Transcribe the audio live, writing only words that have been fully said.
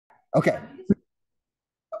Okay.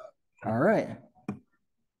 All right.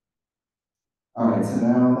 All right, so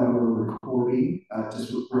now that we're recording,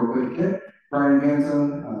 just real quick again, Brian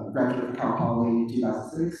Vianzon, graduate from Cal Poly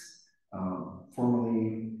 2006,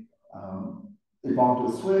 formerly involved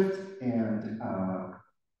with Swift, and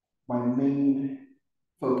my main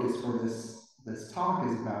focus for this talk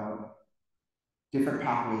is about different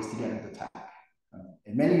pathways to get into tech.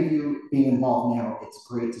 And many of you being involved now, it's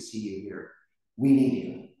great to see you here. We need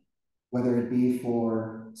you, whether it be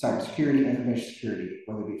for cybersecurity, information security,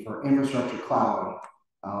 whether it be for infrastructure cloud,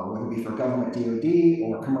 whether it be for government DoD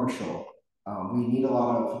or commercial. We need a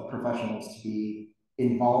lot of professionals to be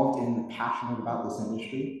involved and passionate about this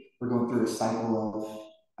industry. We're going through a cycle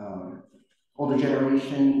of older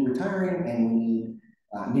generation retiring, and we need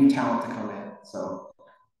new talent to come in. So,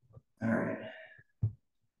 all right.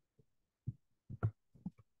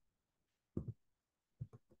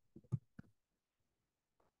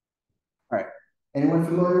 All right. Anyone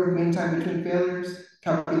familiar with mean time between failures,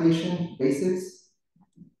 calculation, basics?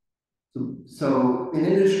 So in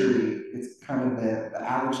industry, it's kind of the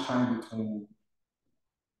average time between,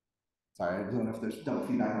 sorry, I don't know if there's double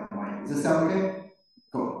feedback on the mic. Does this sound okay?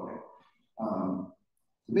 Cool, okay.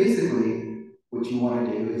 Basically, what you want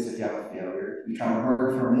to do is if you have a failure, you try to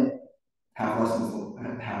learn from it, have lessons,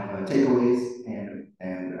 have takeaways, and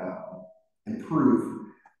improve,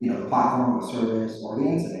 the platform, the service, or the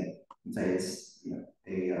incident. And say it's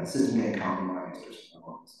a system getting compromised or something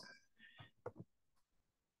along those lines.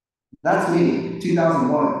 That's me,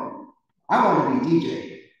 2001. I wanted to be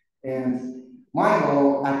DJ, and my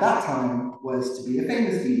goal at that time was to be a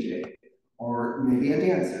famous DJ or maybe a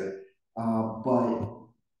dancer. But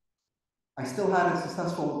I still had a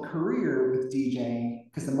successful career with DJing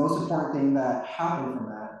because the most important thing that happened from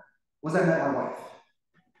that was I met my wife.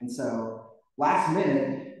 And so last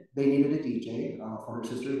minute, they needed a DJ for her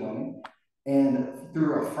sister's wedding. And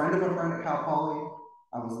through a friend of a friend at Cal Poly,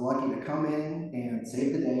 I was lucky to come in and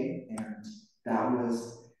save the day. And that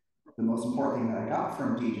was the most important thing that I got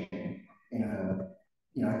from DJing. And,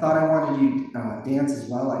 I thought I wanted to do dance as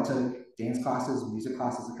well. I took dance classes, music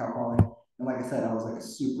classes at Cal Poly. And like I said, I was like a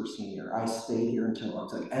super senior. I stayed here until I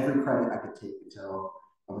took every credit I could take until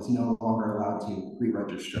I was no longer allowed to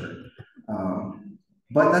re-register.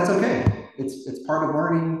 But that's okay. It's part of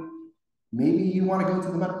learning. Maybe you want to go to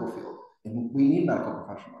the medical field, and we need medical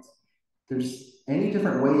professionals. There's any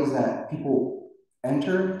different ways that people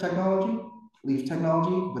enter technology, leave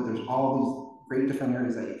technology, but there's all these great different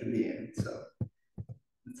areas that you can be in. So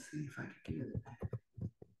let's see if I can get it.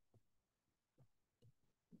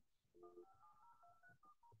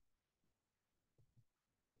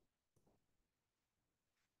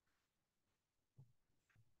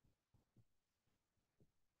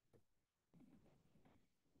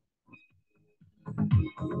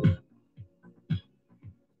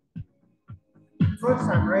 First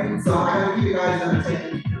time, right? So I gotta keep you guys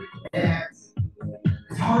entertained. And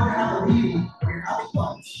it's hard to have a meeting when you're having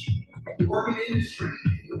lunch. And you work in the industry,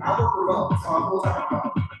 I work remote, so I'm full time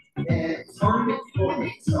remote. And it's hard to get people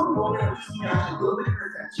engaged. So I'm going to just catch a little bit of your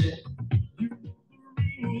attention.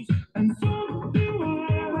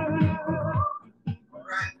 All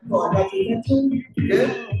right, cool. I got your attention. You good?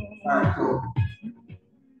 All right, cool.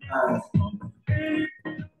 All right.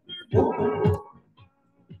 Whoop.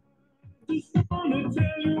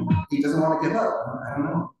 He doesn't want to give up. I don't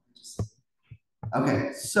know.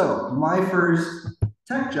 Okay, so my first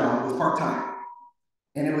tech job was part time,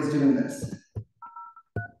 and it was doing this.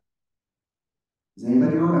 Does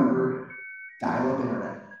anybody remember dial-up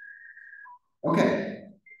internet? Okay,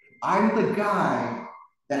 I'm the guy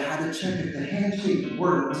that had to check if the handshake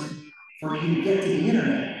worked for you to get to the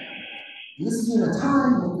internet. And this is in a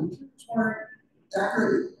time when computers weren't that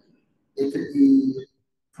great. It could be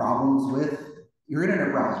problems with your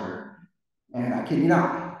internet browser. And I kid you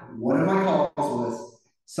not, one of my calls was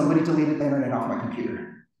somebody deleted the internet off my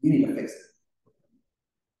computer. You need to fix it.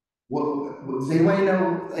 Does anybody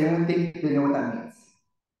know? Anyone think they know what that means?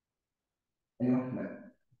 Anyone? No.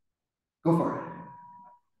 Go for it.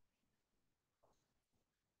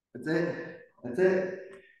 That's it. That's it.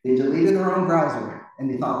 They deleted their own browser and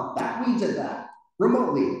they thought that we did that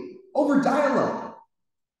remotely over dial-up.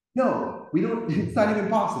 No, we don't, it's not even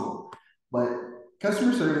possible. But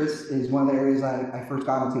customer service is one of the areas I first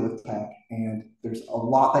got into with tech, and there's a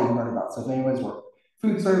lot that you learn about. So if anyone's worked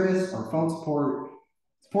food service or phone support,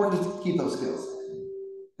 it's important to keep those skills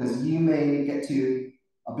because you may get to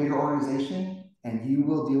a bigger organization and you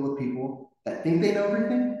will deal with people that think they know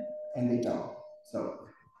everything and they don't. So,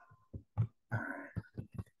 all right,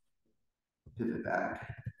 pivot back.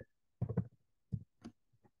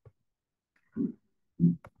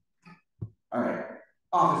 All right,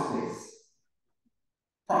 office space,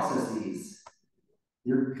 processes.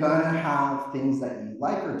 You're gonna have things that you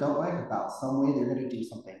like or don't like about some way they're gonna do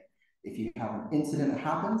something. If you have an incident that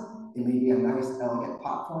happens, it may be a nice, elegant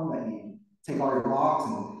platform that you take all your logs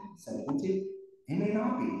and send it into. It may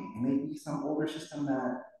not be. It may be some older system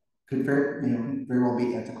that could very well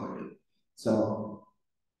be antiquated. So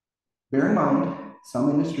bear in mind, some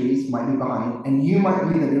industries might be behind, and you might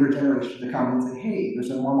be the newer generation to come and say, hey, there's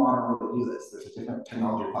a more modern way to do this. There's a different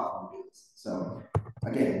technology platform to do this. So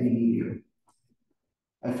again, we need you.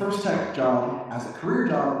 My first tech job as a career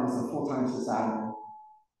job was a full-time sysadmin.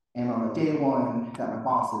 And on the day one that my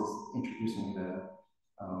bosses introduced me to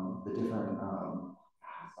the different,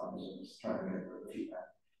 I'm just trying to get the feedback.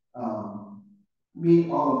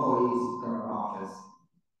 Meet all employees in our office.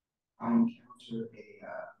 I encountered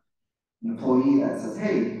an employee that says,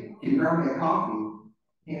 hey, can you grab me a coffee?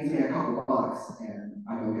 He hands me a couple of bucks and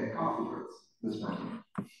I go get coffee for this person.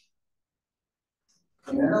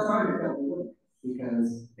 And that's how I felt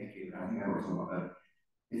because, thank you, I think I worked about that.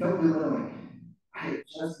 It felt belittling. I had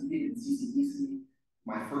just completed CCDC.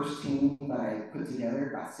 My first team that I put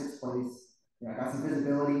together got sixth place. I got some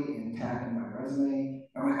visibility in tech in my resume.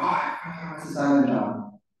 I'm like, oh, I got my assignment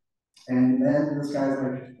job. And then this guy's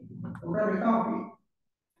like, we're grabbing coffee.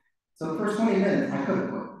 So the first 20 minutes, I could have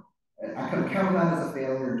quit. I could have counted that as a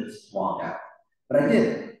failure and just walked out. But I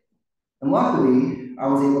did. And luckily, I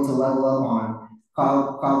was able to level up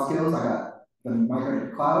on cloud skills. I got the migrated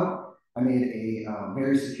to cloud. I made a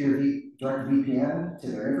very secure direct VPN to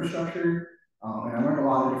their infrastructure, and I learned a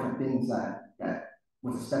lot of different things that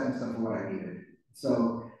was a stepping stone for what I needed.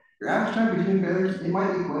 So your average time between failures, it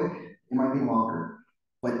might be quick, it might be longer,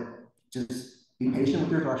 but just be patient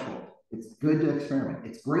with your threshold. It's good to experiment.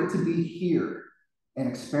 It's great to be here and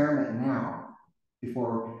experiment now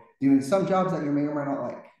before doing some jobs that you may or may not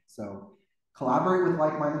like. So collaborate with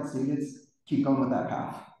like-minded students, keep going with that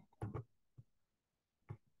path.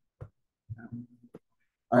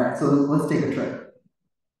 All right, so let's take a trip.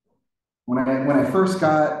 When I first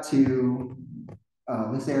got to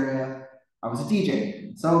this area, I was a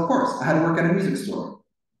DJ. So of course, I had to work at a music store.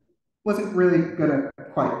 Wasn't really gonna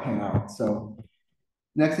quite pan out. So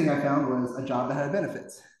next thing I found was a job that had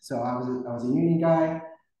benefits. So I was a union guy,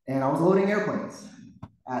 and I was loading airplanes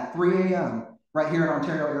at 3 a.m. right here at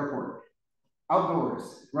Ontario Airport.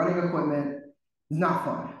 Outdoors, running equipment is not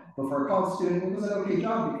fun. But for a college student, it was an okay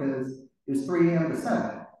job because it was 3 a.m. to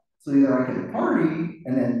 7. So either I could party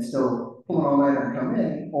and then still pull an all-nighter and come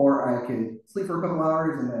in, or I could sleep for a couple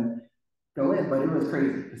hours and then go in. But it was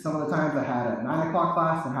crazy. Some of the times I had a 9 o'clock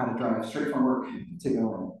class and had to drive straight from work to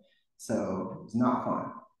go in. So it was not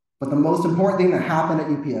fun. But the most important thing that happened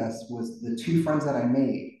at UPS was the two friends that I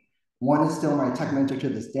made. One is still my tech mentor to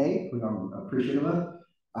this day, who I'm appreciative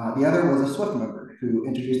of. The other was a Swift member who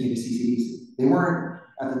introduced me to CCDC. They weren't,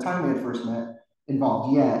 at the time we had first met,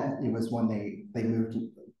 involved yet. It was when they moved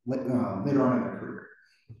later on in their career.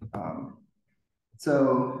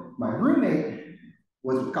 So my roommate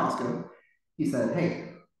was with Costco. He said, hey,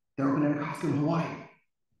 they're opening a Costco in Hawaii.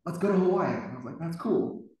 Let's go to Hawaii. And I was like, that's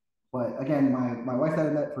cool. But again, my wife that I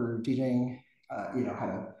met for DJing, had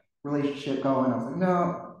a relationship going. I was like,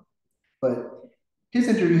 no. But his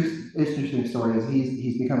interesting story is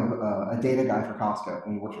he's become a data guy for Costco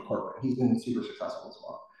and he works for corporate. He's been super successful as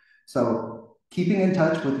well. So keeping in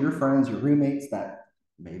touch with your friends, your roommates that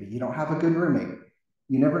maybe you don't have a good roommate.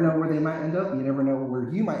 You never know where they might end up. You never know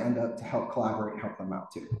where you might end up to help collaborate and help them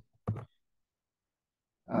out too.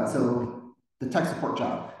 So the tech support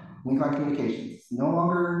job, Linkline Communications, no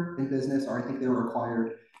longer in business, or I think they were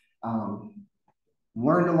acquired.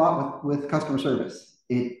 Learned a lot with customer service.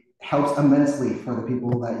 It helps immensely for the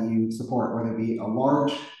people that you support, whether it be a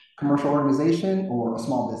large commercial organization or a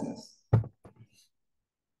small business.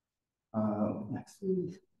 Next,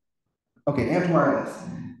 please. Okay, Amped Wireless.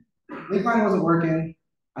 Linkline wasn't working.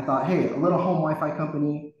 I thought, hey, a little home Wi-Fi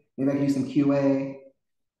company, maybe I can do some QA.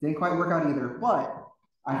 Didn't quite work out either, but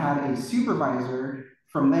I had a supervisor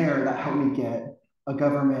from there that helped me get a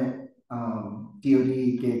government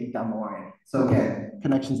DoD gig down the line. So again,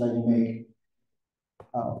 connections that you make.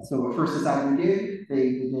 So at first decided gig,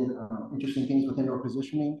 they did interesting things with indoor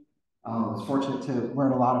positioning. I was fortunate to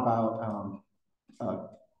learn a lot about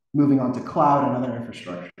moving on to cloud and other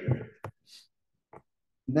infrastructure.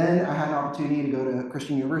 Then I had an opportunity to go to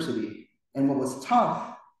Christian University. And what was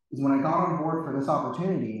tough is when I got on board for this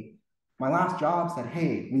opportunity, my last job said,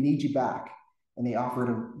 hey, we need you back. And they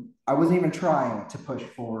offered, I wasn't even trying to push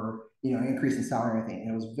for an increase in salary or anything.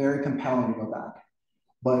 And it was very compelling to go back.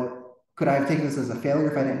 But could I have taken this as a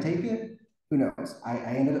failure if I didn't take it? Who knows? I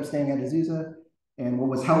ended up staying at Azusa And what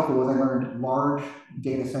was helpful was I learned large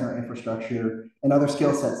data center infrastructure and other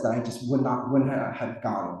skill sets that I just wouldn't have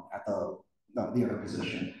gotten at the other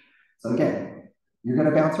position. So again, you're going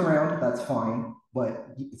to bounce around, that's fine, but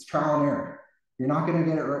it's trial and error. You're not going to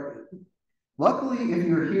get it right. Luckily, if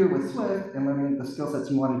you're here with Swift and learning the skill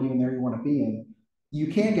sets you want to do and there you want to be in,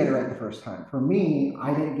 you can get it right the first time. For me,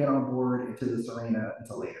 I didn't get on board into this arena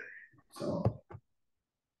until later.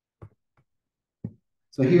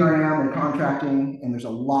 So here I am in contracting, and there's a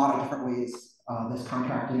lot of different ways this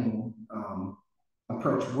contracting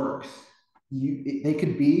approach works. They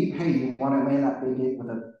could be, hey, you want to land that big gig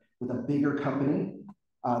with a bigger company.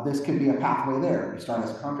 This could be a pathway there. You start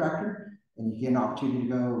as a contractor, and you get an opportunity to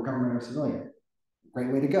go government or civilian.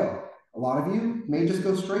 Great way to go. A lot of you may just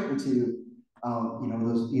go straight into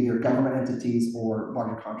those either government entities or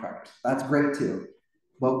larger contractors. That's great too.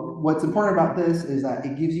 But what's important about this is that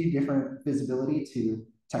it gives you different visibility to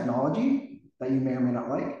technology that you may or may not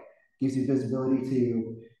like, gives you visibility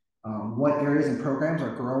to what areas and programs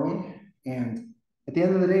are growing. And at the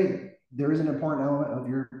end of the day, there is an important element of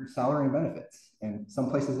your salary and benefits. And some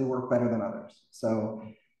places they work better than others. So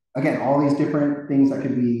again, all these different things that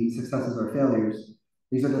could be successes or failures,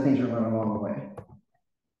 these are the things you learn along the way.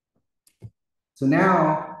 So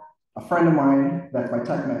now a friend of mine that's my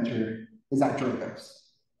tech mentor is at Dragos,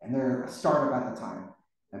 and they're a startup at the time.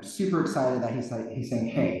 I'm super excited that he's saying,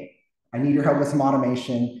 hey, I need your help with some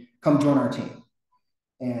automation. Come join our team.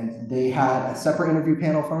 And they had a separate interview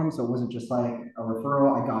panel for him, so it wasn't just like a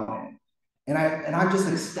referral. I got it, and I'm just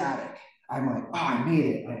ecstatic. I'm like, oh, I made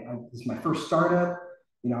it. This is my first startup.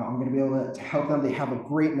 I'm going to be able to help them. They have a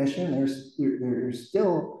great mission. There's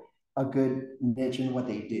still a good niche in what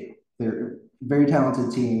they do. They're a very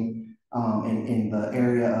talented team in the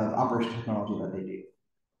area of operational technology that they do.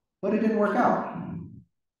 But it didn't work out.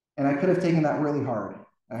 And I could have taken that really hard.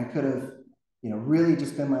 And I could have, really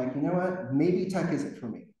just been like, you know what, maybe tech isn't for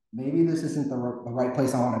me. Maybe this isn't the right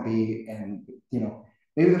place I want to be. And,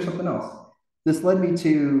 maybe there's something else. This led me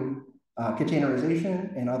to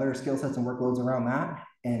containerization and other skill sets and workloads around that.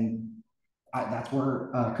 And that's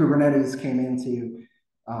where Kubernetes came into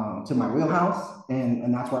to my wheelhouse.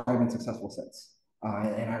 And that's where I've been successful since.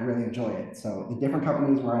 And I really enjoy it. So the different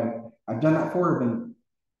companies where I've done that for have been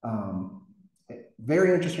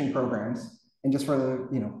very interesting programs. And just for the,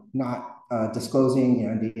 not disclosing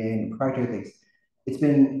NDA and proprietary things, it's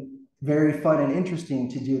been very fun and interesting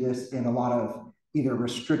to do this in a lot of either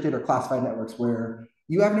restricted or classified networks where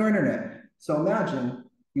you have no internet. So imagine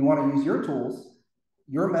you want to use your tools,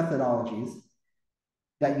 your methodologies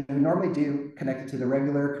that you normally do connected to the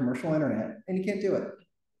regular commercial internet, and you can't do it.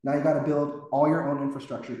 Now you got to build all your own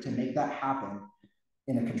infrastructure to make that happen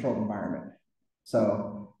in a controlled environment.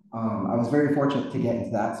 So I was very fortunate to get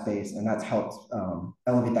into that space, and that's helped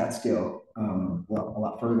elevate that skill a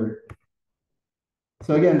lot further.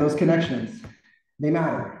 So again, those connections, they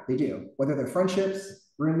matter, they do. Whether they're friendships,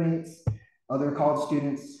 roommates, other college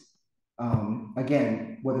students,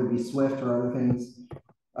 again, whether it be Swift or other things.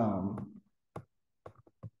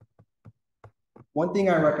 One thing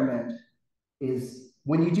I recommend is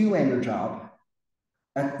when you do land your job,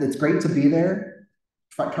 it's great to be there,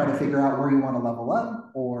 try to figure out where you want to level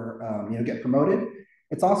up or get promoted.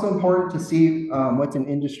 It's also important to see what's in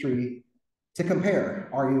industry to compare.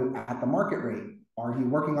 Are you at the market rate? Are you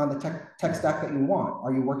working on the tech stack that you want?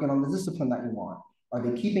 Are you working on the discipline that you want? Are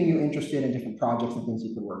they keeping you interested in different projects and things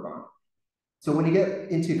you could work on? So when you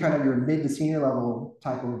get into kind of your mid to senior level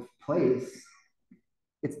type of place,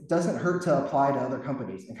 it doesn't hurt to apply to other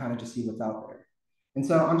companies and kind of just see what's out there. And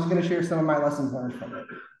so I'm just going to share some of my lessons learned from it.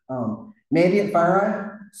 Mandy at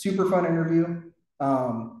FireEye, super fun interview.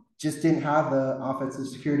 Just didn't have the offensive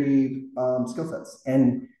security skill sets.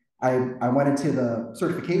 And I went into the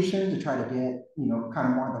certification to try to get, kind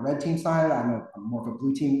of more on the red team side. I'm more of a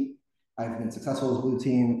blue team. I've been successful as blue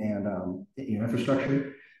team and,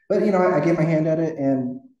 infrastructure. But, I gave my hand at it,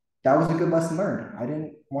 and that was a good lesson learned. I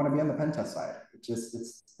didn't want to be on the pen test side.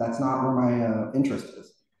 That's not where my interest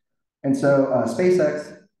is. And so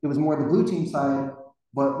SpaceX, it was more the blue team side,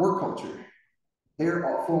 but work culture. They're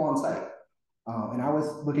all full on site. And I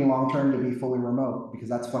was looking long-term to be fully remote because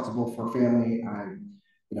that's flexible for family.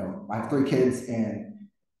 I have 3 kids, and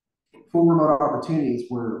full remote opportunities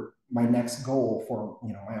were my next goal for,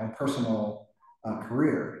 my own personal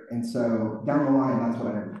career. And so down the line, that's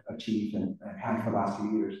what I've achieved and I've had for the last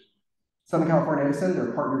few years. Southern California Edison,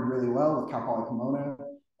 they're partnered really well with Cal Poly Pomona.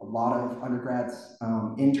 A lot of undergrads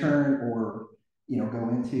intern or go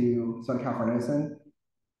into Southern California Edison.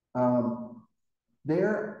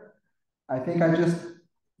 There, I think to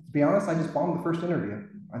be honest, I just bombed the first interview.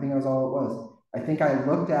 I think that was all it was. I think I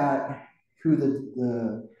looked at who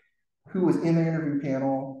was in the interview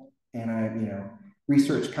panel, and I,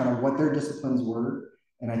 researched kind of what their disciplines were.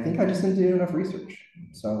 And I think I just didn't do enough research.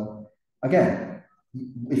 So again,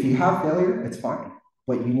 if you have failure, it's fine,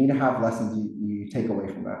 but you need to have lessons you take away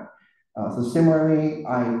from that. So similarly,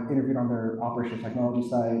 I interviewed on their operational technology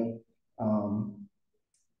side.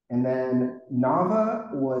 And then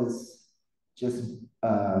Nava was just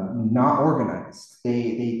not organized.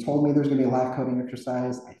 They told me there's going to be a live coding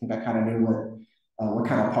exercise. I think I kind of knew what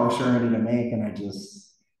kind of parser I need to make, and I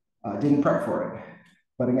just didn't prep for it.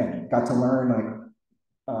 But again, got to learn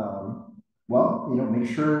make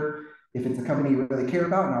sure if it's a company you really care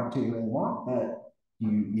about, an opportunity you really want, that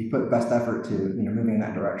you put best effort to moving in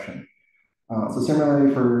that direction. So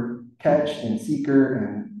similarly for Catch and Seeker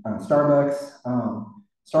and Starbucks.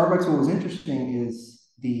 Starbucks, what was interesting is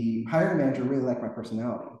the hiring manager really liked my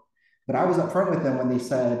personality. But I was upfront with them when they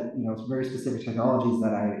said, very specific technologies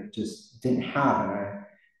that I just didn't have. And I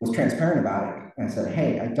was transparent about it. And I said,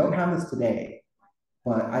 hey, I don't have this today,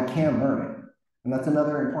 but I can learn it. And that's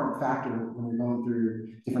another important factor when you're going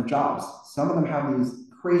through different jobs. Some of them have these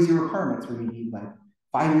crazy requirements where you need like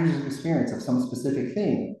 5 years of experience of some specific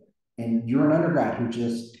thing. And you're an undergrad who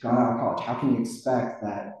just got out of college. How can you expect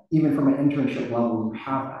that even from an internship level, you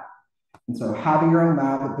have that? And so having your own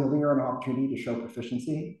lab and building your own opportunity to show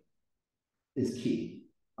proficiency is key.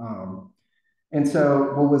 And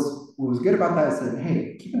so what was good about that is that,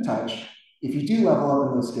 hey, keep in touch. If you do level up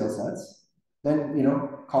in those skill sets, then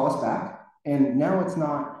call us back. And now it's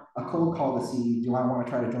not a cold call to see, do I want to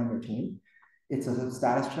try to join your team? It's a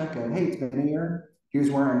status check of, hey, it's been a year. Here's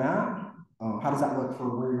where I'm at. How does that look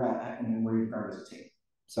for where you're at and where you are as a team?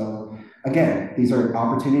 So again, these are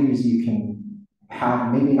opportunities you can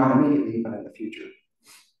have, maybe not immediately, but in the future.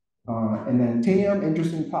 And then Tanium,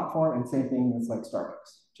 interesting platform, and same thing as like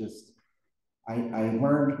Starbucks. Just I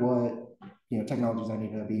learned what technologies I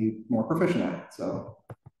need to be more proficient at. So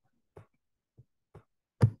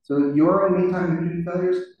your own meantime community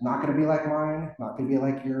failures not going to be like mine, not going to be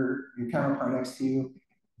like your counterpart next to you,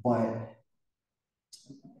 but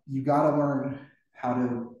you got to learn how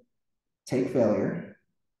to take failure,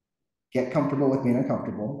 get comfortable with being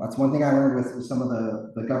uncomfortable. That's one thing I learned with some of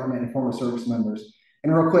the government and former service members.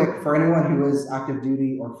 And real quick, for anyone who is active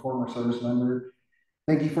duty or former service member,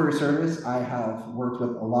 thank you for your service. I have worked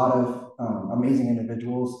with a lot of amazing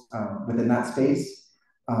individuals within that space.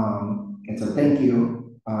 And so thank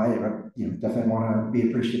you. I definitely want to be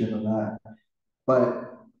appreciative of that.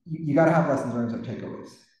 But you got to have lessons learned and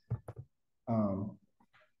takeaways.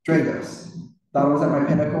 Dragos, thought it was at my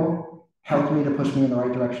pinnacle, helped me to push me in the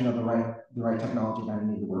right direction of the right technology that I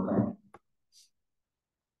need to work on.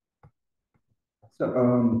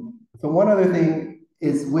 So one other thing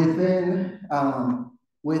is within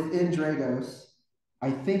Dragos, I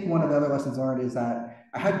think one of the other lessons learned is that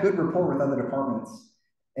I had good rapport with other departments,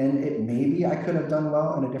 and maybe I could have done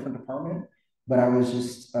well in a different department, but I was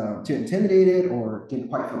just too intimidated or didn't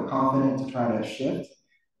quite feel confident to try to shift.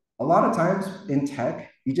 A lot of times in tech,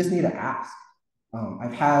 you just need to ask.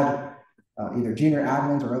 I've had either junior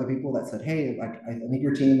admins or other people that said, hey, like I think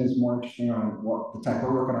your team is more interesting on what the tech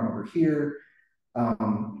we're working on over here.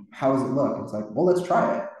 How does it look? It's like, well, let's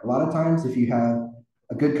try it. A lot of times, if you have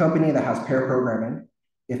a good company that has pair programming,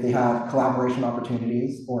 if they have collaboration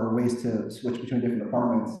opportunities or ways to switch between different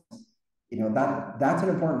departments, that's an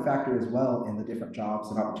important factor as well in the different jobs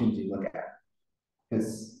and opportunities you look at.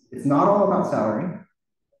 Because it's not all about salary.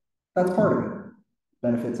 That's part of it,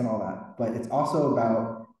 benefits and all that. But it's also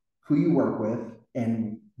about who you work with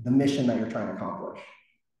and the mission that you're trying to accomplish.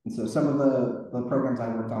 And so some of the programs I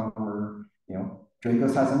worked on were,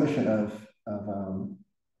 Dragos has a mission of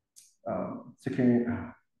securing,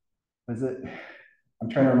 what is it? I'm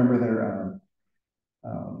trying to remember their,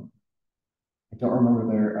 I don't remember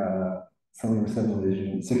their, something with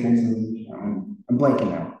civilization, securing civilization. I'm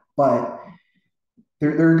blanking now, but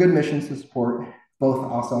there are good missions to support, both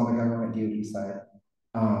also on the government DoD side.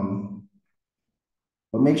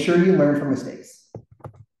 But make sure you learn from mistakes.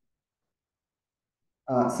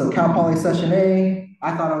 So Cal Poly Session A,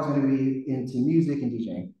 I thought I was going to be into music and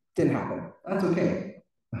DJing. Didn't happen. That's okay.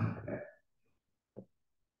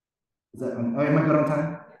 Am I good on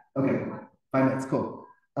time? Okay, 5 minutes, cool.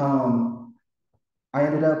 I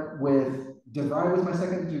ended up with DeVry was my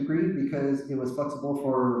second degree because it was flexible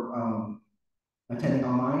for attending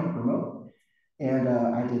online, remote. And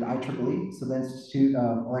I did IEEE, so the Institute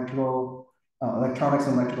of Electronics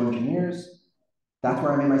and Electrical Engineers. That's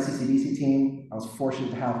where I made my CCDC team. I was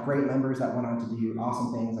fortunate to have great members that went on to do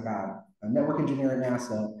awesome things. I got a network engineer at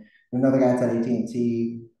NASA, another guy that's at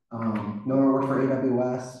AT&T. No one worked for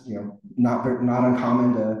AWS. Not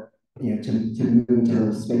uncommon to to move into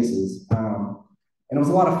those spaces. And it was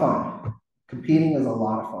a lot of fun. Competing is a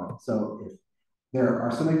lot of fun. So if there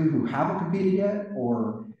are some of you who haven't competed yet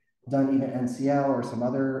or done even NCL or some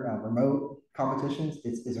other remote competitions,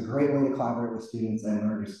 it's a great way to collaborate with students and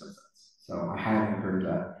learn your skill sets. So I highly encourage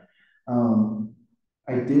that.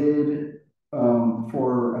 I did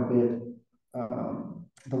for a bit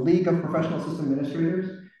the League of Professional System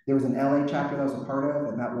Administrators. There was an LA chapter that I was a part of,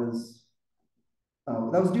 and that was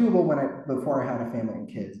doable before I had a family and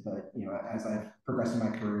kids. But as I've progressed in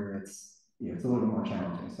my career, it's a little bit more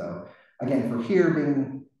challenging. So again, for here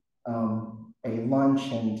being a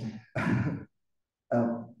lunch and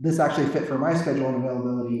this actually fit for my schedule and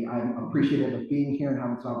availability, I'm appreciative of being here and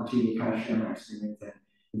having this opportunity to kind of share my experience. And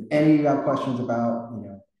if any of you have questions about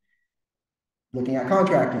looking at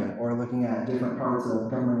contracting or looking at different parts of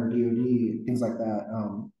government or DoD, things like that,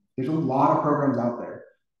 there's a lot of programs out there.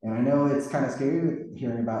 And I know it's kind of scary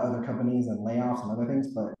hearing about other companies and layoffs and other things,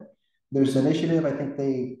 but there's an initiative. I think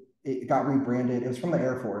it got rebranded. It was from the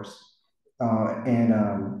Air Force, and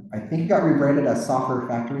I think it got rebranded as Software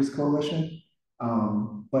Factories Coalition.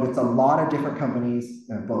 But it's a lot of different companies,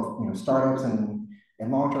 both startups and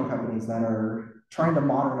long-term companies that are trying to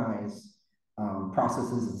modernize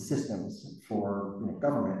processes and systems for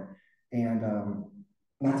government, and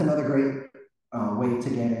that's another great way to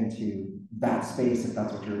get into that space if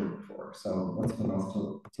that's what you're looking for. So that's what else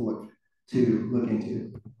to look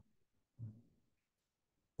into.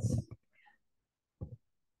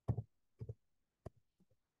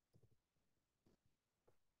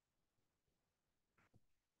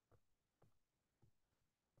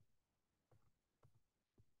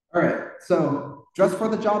 All right, so just for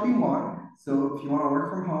the job you want. So if you want to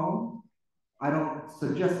work from home, I don't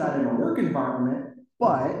suggest that in a work environment,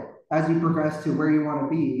 but as you progress to where you want to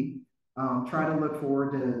be, try to look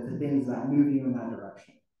forward to things that move you in that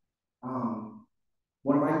direction.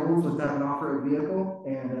 One of my goals was to have an off-road vehicle,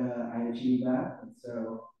 and I achieved that. And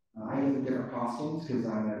so I get the different costumes because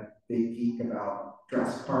I'm a big geek about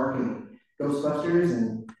Jurassic Park and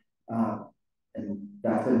Ghostbusters, uh, and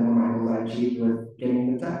that's been one of my goals I achieved with getting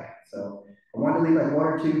into tech. So I wanted to leave like 1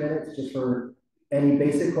 or 2 minutes just for any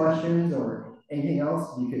basic questions or anything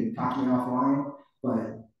else. You can talk to me offline,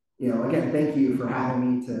 but again, thank you for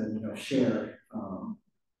having me to share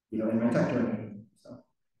in my tech journey.